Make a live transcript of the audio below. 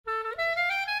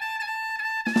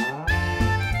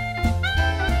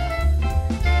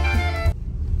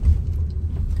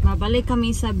Babalik kami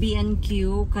sa B&Q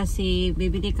kasi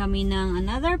bibili kami ng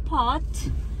another pot.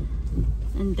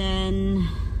 And then,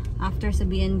 after sa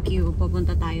B&Q,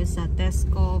 pupunta tayo sa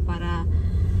Tesco para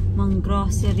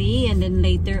mang-grocery. And then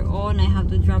later on, I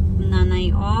have to drop Nanay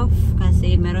off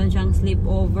kasi meron siyang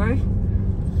sleepover.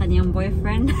 Kanyang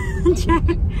boyfriend.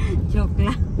 Joke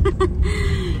lang.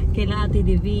 Kila Ate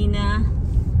Divina.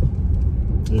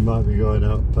 They might be going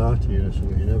out partying or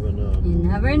something, you never know. You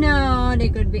never know. They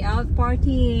could be out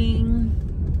partying.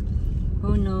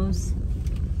 Who knows?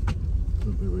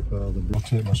 Could be with Father. I'll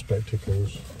take my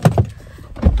spectacles.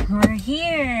 We're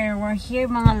here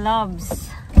mga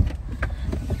loves.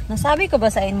 Nasabi ko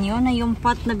ba sa inyo na yung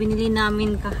pot na binili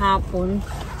namin kahapon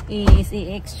is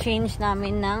i-exchange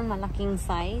namin ng malaking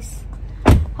size?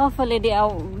 Hopefully they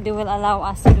will allow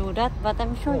us to do that, but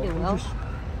I'm sure they will.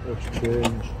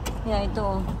 Exchange. Yeah,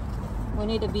 ito. We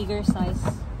need a bigger size.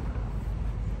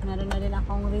 Meron na din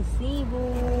akong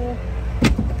resibo.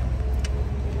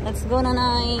 Let's go,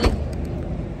 Nanay.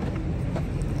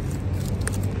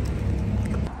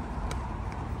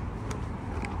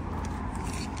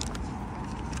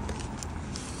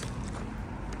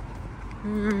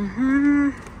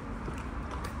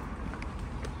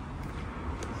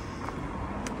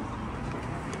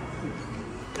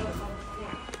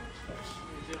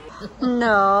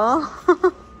 No.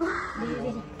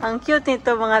 Ang cute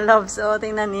nito mga loves. O,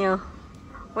 tingnan niyo.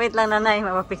 Wait lang, Nanay.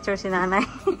 Mapapicture si Nanay.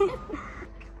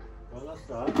 Well, that's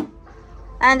that.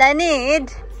 And I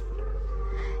need,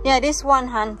 yeah, this one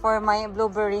hand for my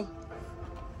blueberry.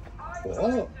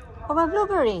 What? For my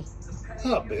blueberry.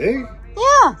 That big?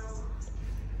 Yeah.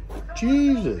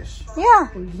 Jesus. Yeah.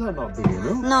 Well, is that not big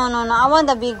enough? No. I want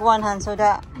the big one hand so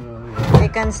that they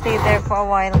can stay there for a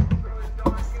while.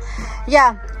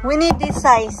 Yeah, we need this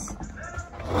size.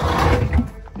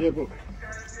 Yeah, but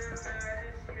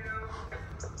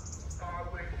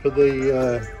for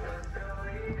the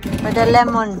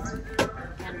lemon.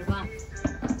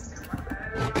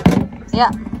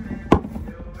 Yeah.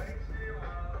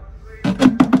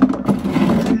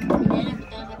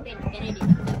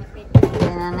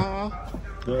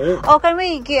 Oh, can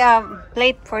we get a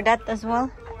plate for that as well?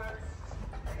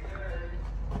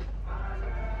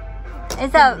 Is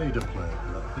that? need a plate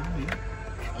for that thing,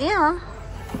 Yeah.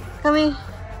 Can we?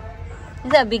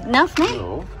 Is that big enough, no?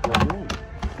 No.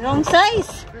 Wrong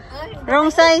size.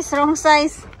 Wrong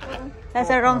size.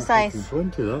 That's a wrong size.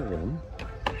 20, that one.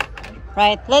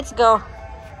 Right, let's go.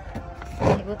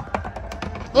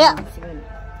 Yeah.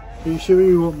 Are you sure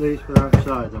you want these for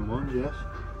outside them ones, yes?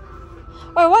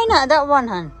 Or why not that one,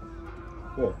 hon?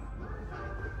 What?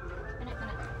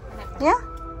 Yeah?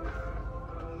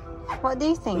 What do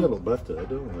you think? They look better,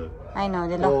 don't they? I know,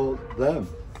 they look... Well, them.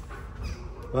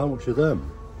 How much are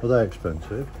them? Are they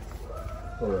expensive?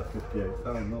 Oh, they're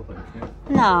 £58, no thank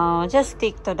you. No, just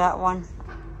stick to that one.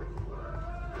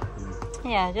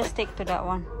 Yeah, just stick to that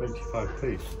one.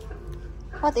 25p.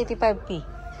 What 85p?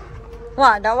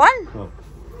 What, that one? Oh.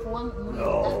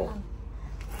 No.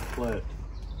 Plate.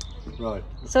 Right.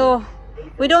 So,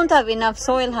 we don't have enough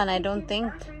soil, hon, I don't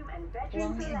think. We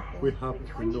have enough. Enough, We've got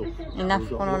puno na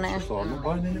lots yan. of soil. I'm not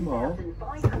buying any more.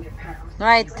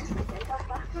 Right.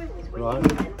 Right.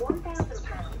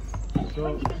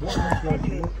 So, what else like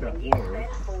to look at, Laura?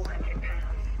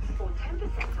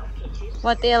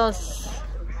 What else?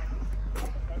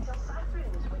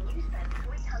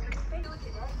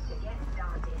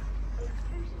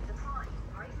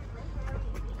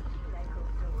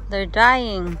 They're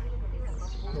dying.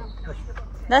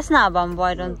 That's not a bamboo,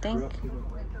 I don't think.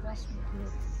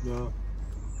 No.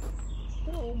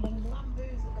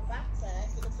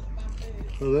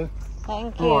 Are they?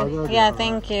 Thank you. Oh, Yeah,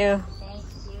 thank you.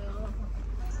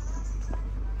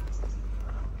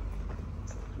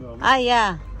 Ah,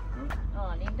 yeah.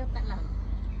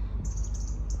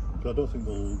 I don't think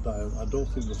they'll die. I don't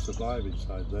think they'll survive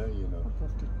inside there, you know.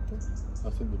 I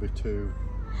think they'll be too...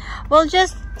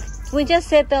 We just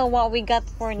settle what we got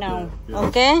for now. Yeah.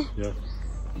 Okay? Yeah.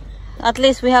 At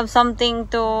least we have something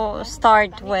to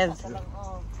start with.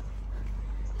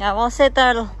 Yeah, we'll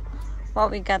settle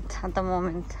what we got at the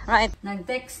moment. Right.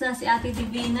 Nag-text na si Ate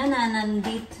Divina na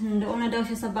doon na daw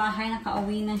siya sa bahay,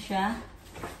 nakauwi na siya.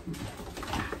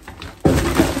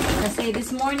 Kasi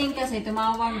this morning kasi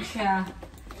tumawag siya.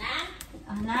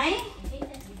 Nanay?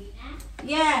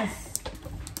 Yes.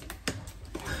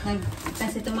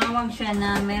 Kasi tumawag siya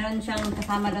na meron siyang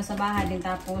kasama daw sa bahay din,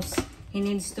 tapos he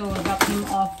needs to drop him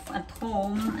off at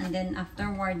home, and then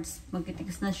afterwards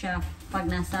magtitext na siya pag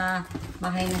nasa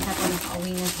bahay na siya, pag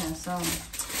nakauwi na siya. So,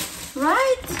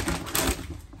 right!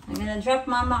 I'm gonna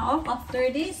drop Mama off after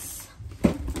this.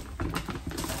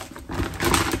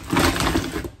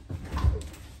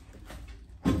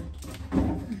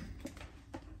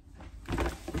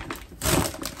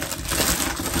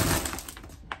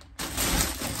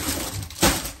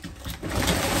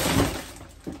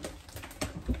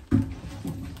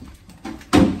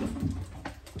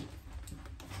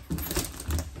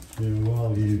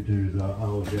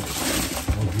 I'll do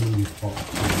this pot.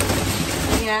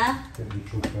 Yeah. Get the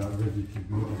truck out ready to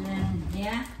go.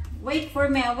 Yeah. Wait for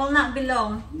me. I will not be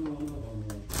long.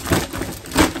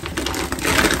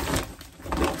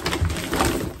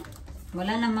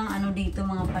 Wala namang ano dito,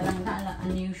 mga palangga,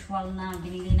 unusual na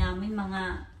binili namin,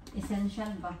 mga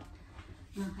essential ba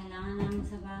na kailangan namin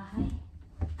sa bahay.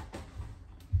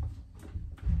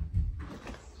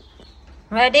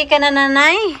 Ready ka na,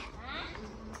 Nanay?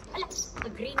 Ala,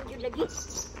 green yun lagi.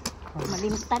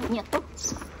 Malimtan niya to.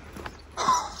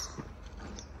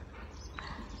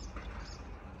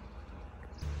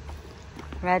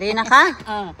 Ready na ka?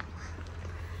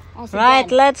 Sige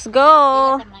Right, yan. let's go!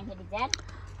 Sige, tamang hindi dyan.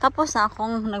 Tapos na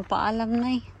akong nagpaalam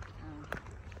na eh.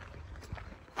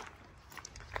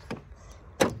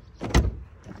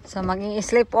 So,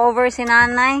 mag-i-sleep over si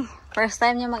Nanay. First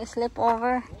time niya mag-sleep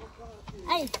over.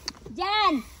 Ay,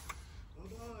 dyan!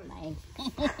 Bye.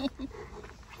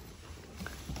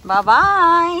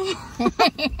 Bye-bye!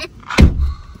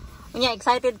 Unya,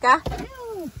 excited ka?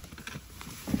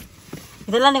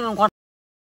 Ito lang yung kwarto.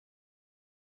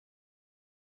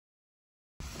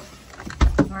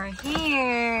 We're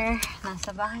here.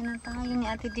 Nasa bahay na tayo ni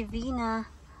Ate Divina.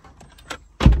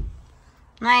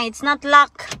 Nay, it's not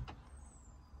locked.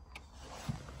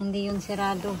 Hindi yun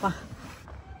sirado pa.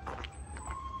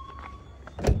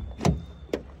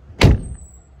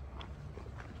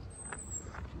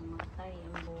 Namatay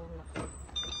ang bulak.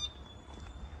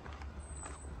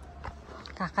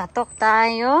 Kakatok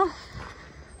tayo.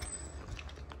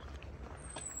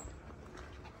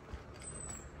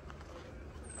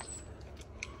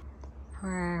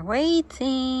 We're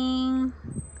waiting.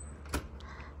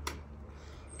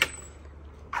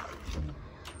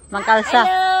 Magkalsa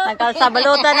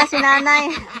balutan na si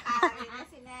Nanay.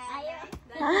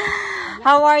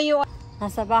 How are you?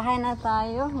 Nasa bahay na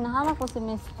tayo. Hinahanap ko si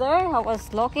Mr. I was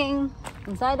looking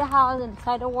inside the house,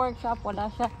 inside the workshop. Wala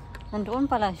siya. Nandoon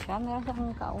pala siya. Meron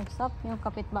siyang kausap. Yung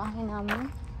kapitbahay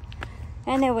namin.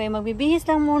 Anyway, magbibihis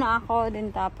lang muna ako. Then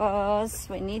tapos,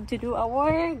 we need to do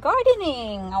our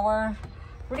gardening. Our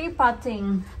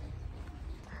repotting.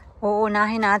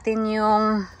 Uunahin natin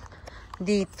yung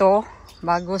dito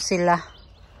bago sila.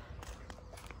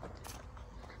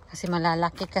 Kasi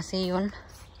malalaki kasi yun.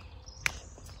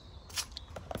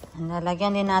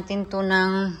 Nalagyan din natin to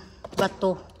ng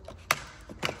bato.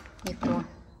 Ito.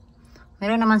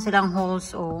 Meron naman silang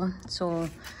holes, oh.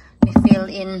 So, i-fill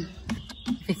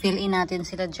in natin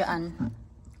sila dyan.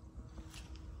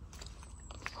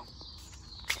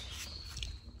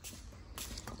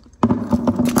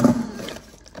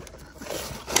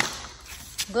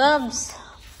 Gloves.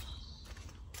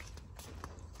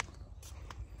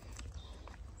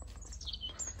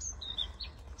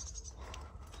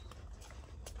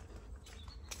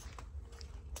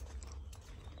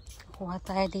 Kuha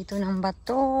tayo dito ng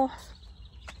bato.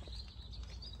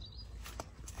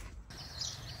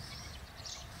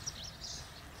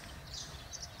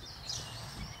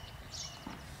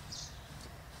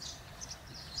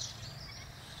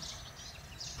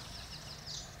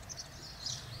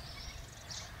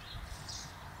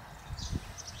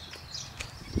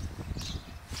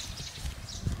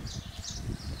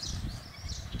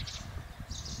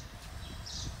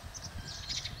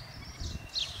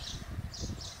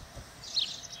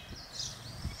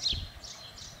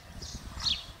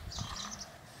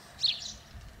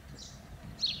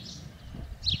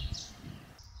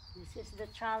 This is the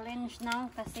challenge now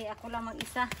kasi ako lang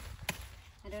mag-isa.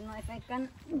 I don't know if I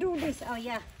can do this. Oh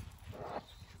yeah.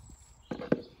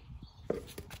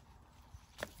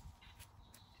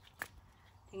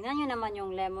 Tingnan nyo naman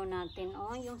yung lemon natin.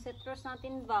 Oh, yung citrus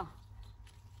natin ba?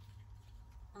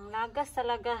 Ang lagas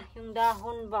talaga yung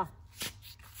dahon ba?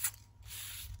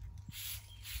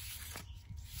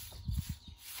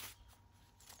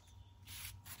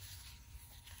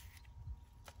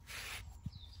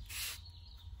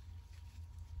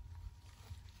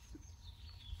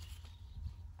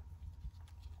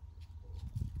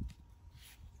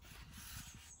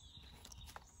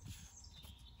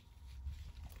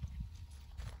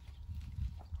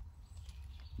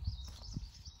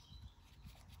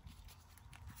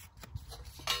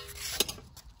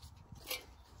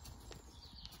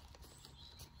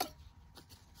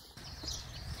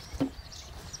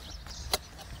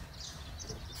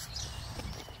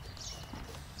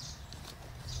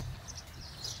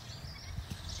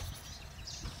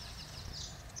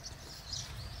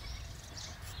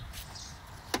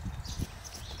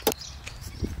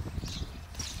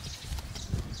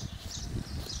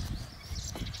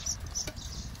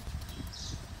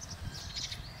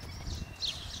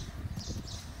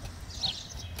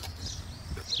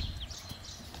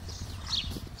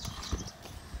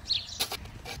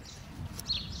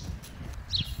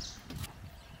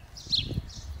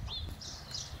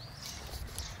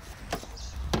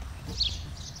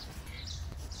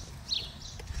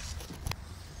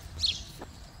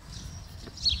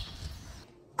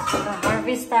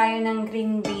 tayo ng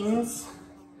green beans.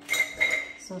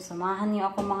 So, samahan niyo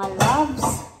ako mga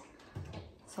loves.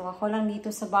 So, ako lang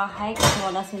dito sa bahay kasi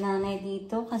wala si nanay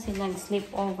dito kasi nag-sleep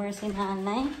over si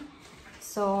nanay.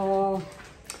 So,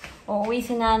 uuwi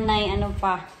si nanay, ano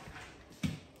pa?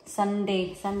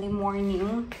 Sunday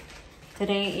morning.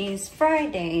 Today is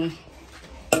Friday.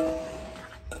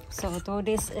 So, 2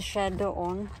 days siya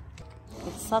doon.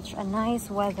 It's such a nice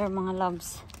weather mga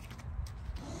loves.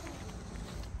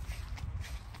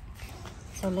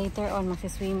 So later on,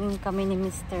 magsiswimming kami ni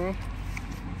Mr.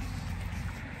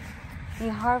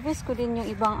 I-harvest ko din yung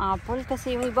ibang apple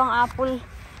kasi yung ibang apple,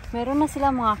 meron na sila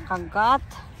mga kagat.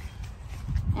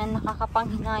 And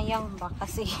nakakapanghinayang ba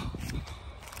kasi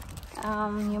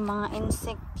yung mga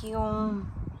insect yung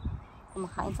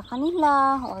kumakain sa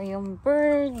kanila or yung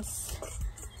birds.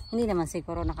 Hindi naman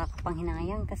siguro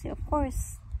nakakapanghinayang kasi of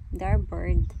course, they're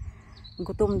bird.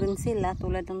 Gutom dun sila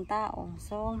tulad ng tao.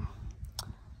 So,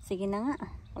 sige na nga.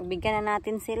 Pagbigyan na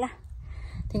natin sila.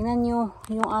 Tingnan nyo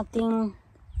yung ating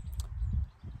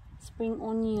spring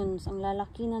onions. Ang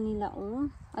lalaki na nila. Oh.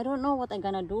 I don't know what I'm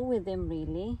gonna do with them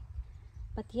really.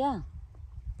 But yeah.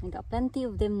 I got plenty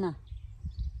of them na.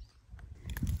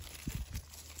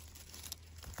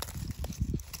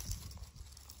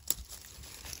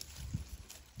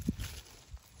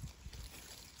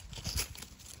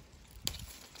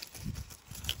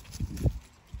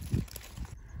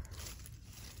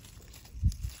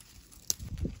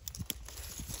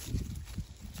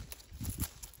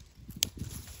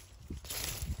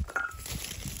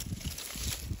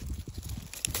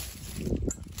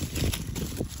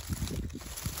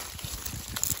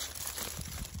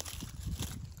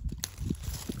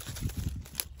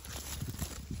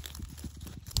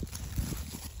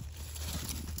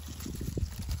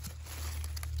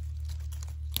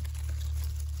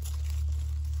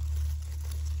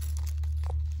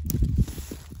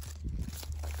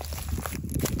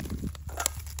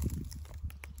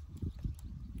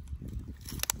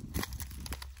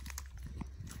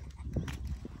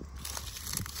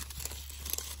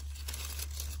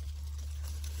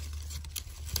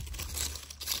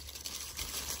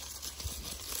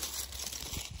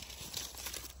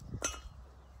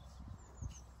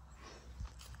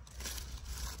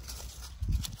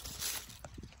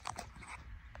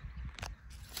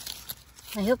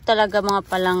 I hope talaga mga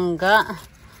palangga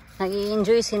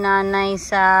nag-i-enjoy si nanay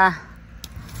sa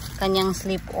kanyang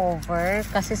sleepover.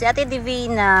 Kasi si Ate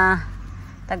Divina,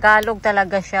 Tagalog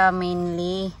talaga siya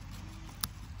mainly.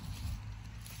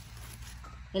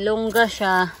 Ilongga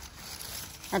siya.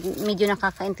 At medyo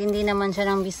nakakaintindi naman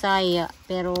siya ng Bisaya.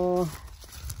 Pero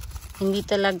hindi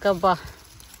talaga ba.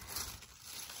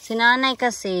 Si nanay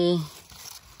kasi,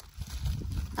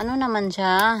 ano naman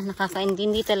siya,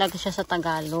 nakakaintindi talaga siya sa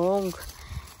Tagalog.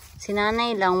 Si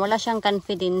nanay lang, wala siyang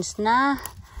confidence na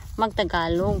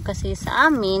magtagalog. Kasi sa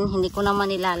amin, hindi ko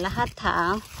naman nila lahat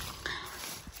ha.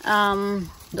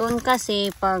 Doon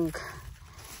kasi pag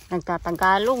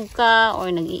nagtatagalog ka or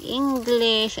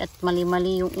nag-i-English at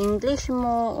mali-mali yung English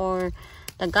mo or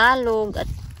Tagalog at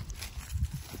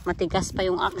matigas pa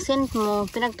yung accent mo,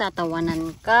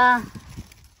 pinagtatawanan ka.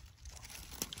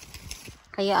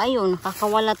 Kaya ayun,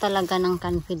 nakakawala talaga ng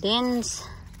confidence.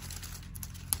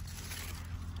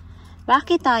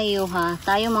 Bakit tayo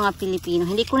tayo mga Pilipino,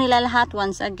 hindi ko nila lahat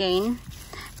once again,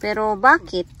 pero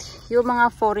bakit yung mga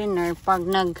foreigner, pag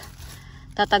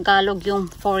nagtatagalog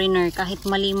yung foreigner, kahit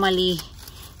mali-mali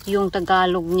yung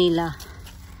Tagalog nila,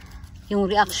 yung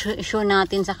reaction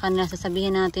natin sa kanila,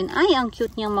 sasabihin natin, ay ang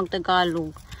cute niyang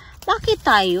magtagalog. Bakit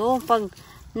tayo, pag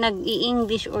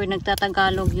nag-i-English or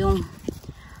nagtatagalog yung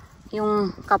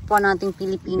kapwa nating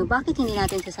Pilipino, bakit hindi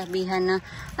natin sasabihan na,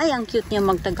 ay ang cute niyang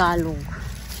magtagalog?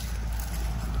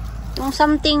 Yung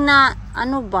something na,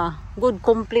 ano ba, good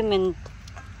compliment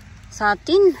sa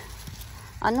atin.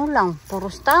 Ano lang,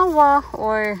 puros tawa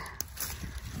or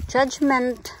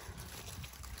judgment.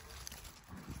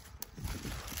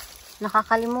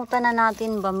 Nakakalimutan na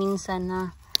natin ba minsan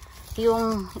na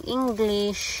yung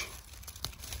English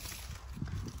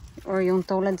or yung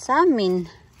tulad sa amin,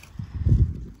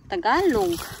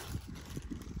 Tagalog.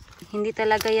 Hindi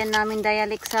talaga yan namin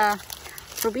dialect sa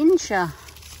probinsya.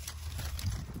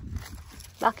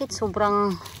 Bakit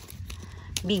sobrang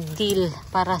big deal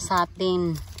para sa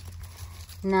atin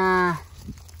na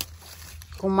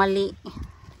kumali?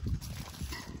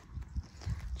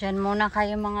 Diyan muna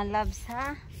kayo mga loves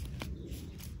ha,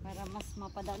 para mas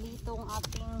mapadali itong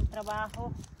ating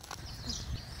trabaho.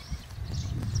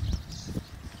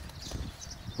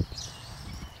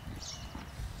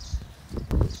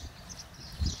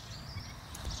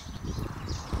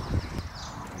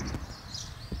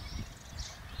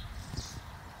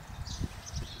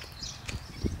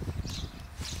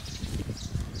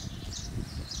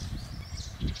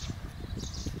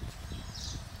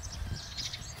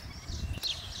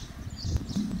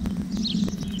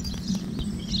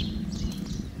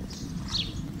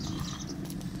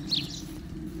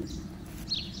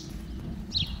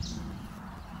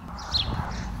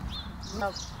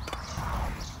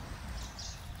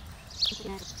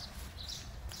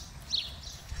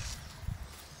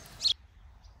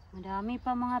 Madami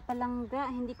pa mga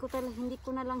palangga. Hindi ko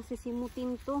na lang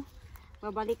sisimutin to.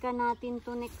 Babalikan natin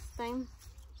to next time.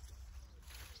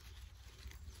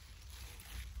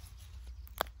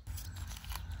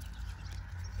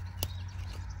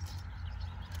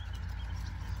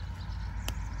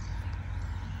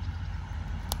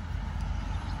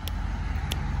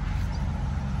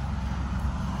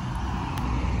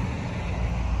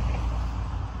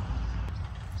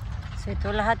 So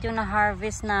ito lahat yung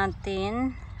na-harvest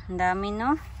natin. Ang dami,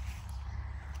 no?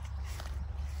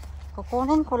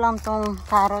 Kukunin ko lang tong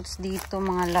carrots dito,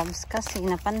 mga loves, kasi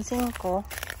napansin ko,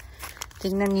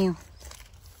 tignan niyo.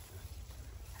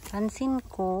 Napansin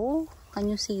ko, can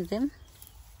you see them?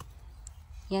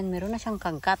 Yan, meron na siyang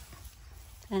kagat.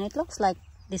 And it looks like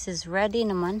this is ready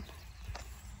naman.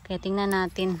 Kaya tingnan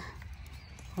natin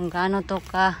kung gaano to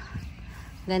ka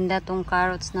ganda tong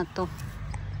carrots na to.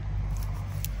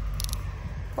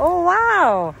 Oh,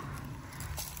 wow!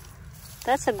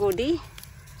 That's a goodie.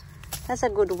 That's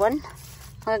a good one.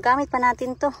 Magagamit pa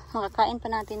natin to. Makakain pa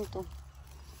natin to.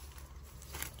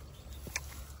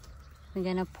 We're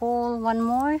gonna pull one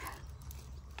more.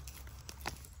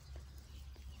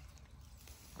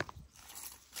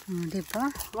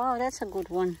 Diba? Wow, that's a good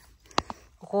one.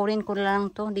 Kukurin ko lang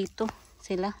to dito.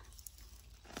 Sila.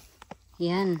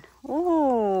 Yan.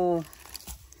 Oh!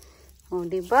 Oh,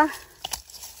 diba?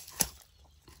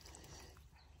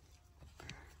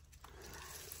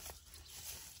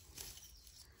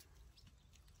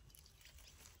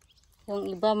 Yung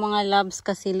iba mga loves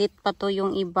kasi lit pa to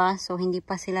yung iba, so hindi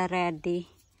pa sila ready.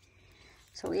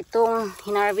 So itong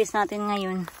hinarvest natin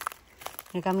ngayon,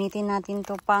 gagamitin natin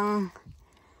to pang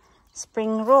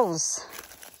spring rolls.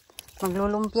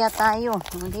 Maglulumpia tayo,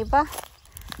 di ba?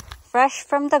 Fresh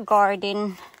from the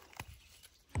garden.